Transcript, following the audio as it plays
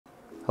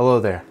Hello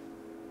there,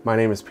 my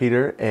name is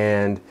Peter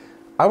and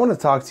I want to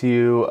talk to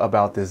you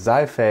about the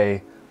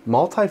XIFEI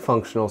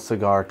multifunctional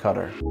cigar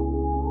cutter.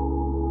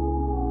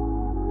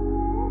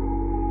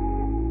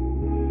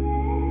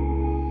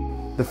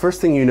 The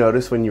first thing you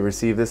notice when you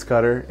receive this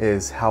cutter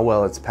is how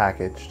well it's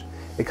packaged.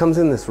 It comes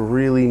in this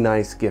really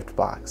nice gift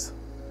box.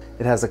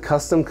 It has a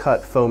custom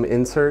cut foam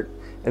insert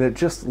and it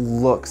just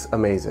looks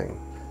amazing.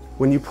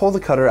 When you pull the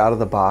cutter out of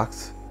the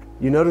box,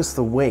 you notice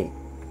the weight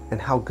and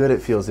how good it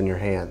feels in your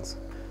hands.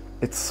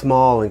 It's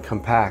small and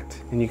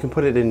compact, and you can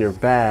put it in your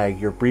bag,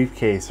 your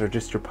briefcase, or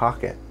just your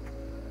pocket.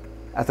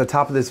 At the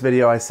top of this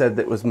video, I said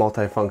that it was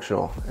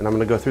multifunctional, and I'm going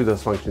to go through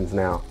those functions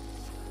now.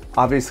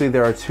 Obviously,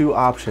 there are two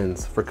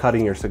options for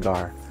cutting your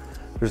cigar.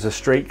 There's a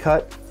straight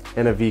cut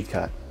and a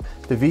V-cut.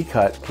 The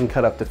V-cut can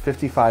cut up to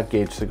 55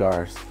 gauge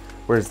cigars,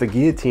 whereas the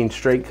guillotine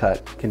straight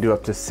cut can do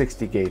up to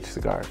 60 gauge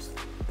cigars.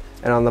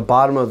 And on the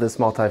bottom of this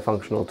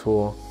multifunctional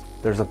tool,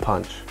 there's a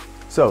punch.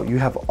 So you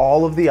have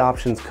all of the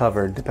options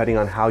covered depending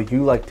on how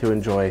you like to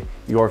enjoy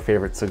your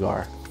favorite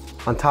cigar.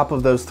 On top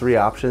of those three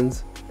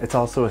options, it's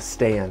also a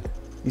stand.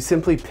 You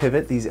simply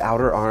pivot these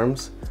outer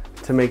arms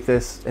to make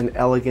this an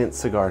elegant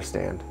cigar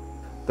stand.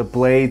 The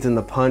blades and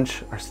the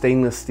punch are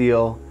stainless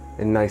steel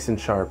and nice and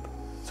sharp,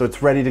 so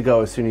it's ready to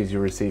go as soon as you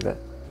receive it.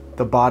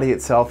 The body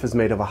itself is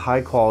made of a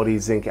high quality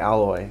zinc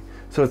alloy,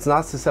 so it's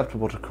not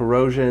susceptible to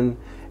corrosion,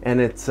 and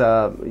it's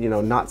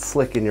not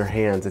slick in your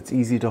hands. It's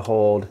easy to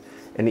hold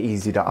and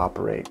easy to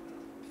operate.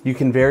 You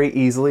can very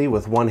easily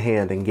with one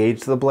hand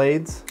engage the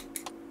blades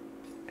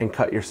and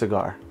cut your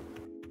cigar.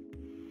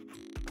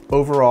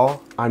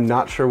 Overall, I'm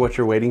not sure what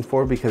you're waiting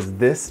for because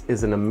this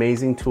is an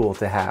amazing tool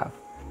to have.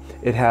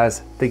 It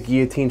has the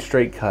guillotine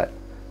straight cut,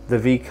 the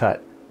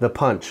V-cut, the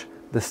punch,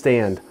 the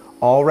stand,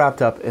 all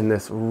wrapped up in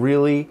this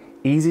really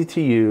easy to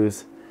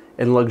use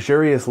and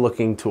luxurious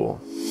looking tool.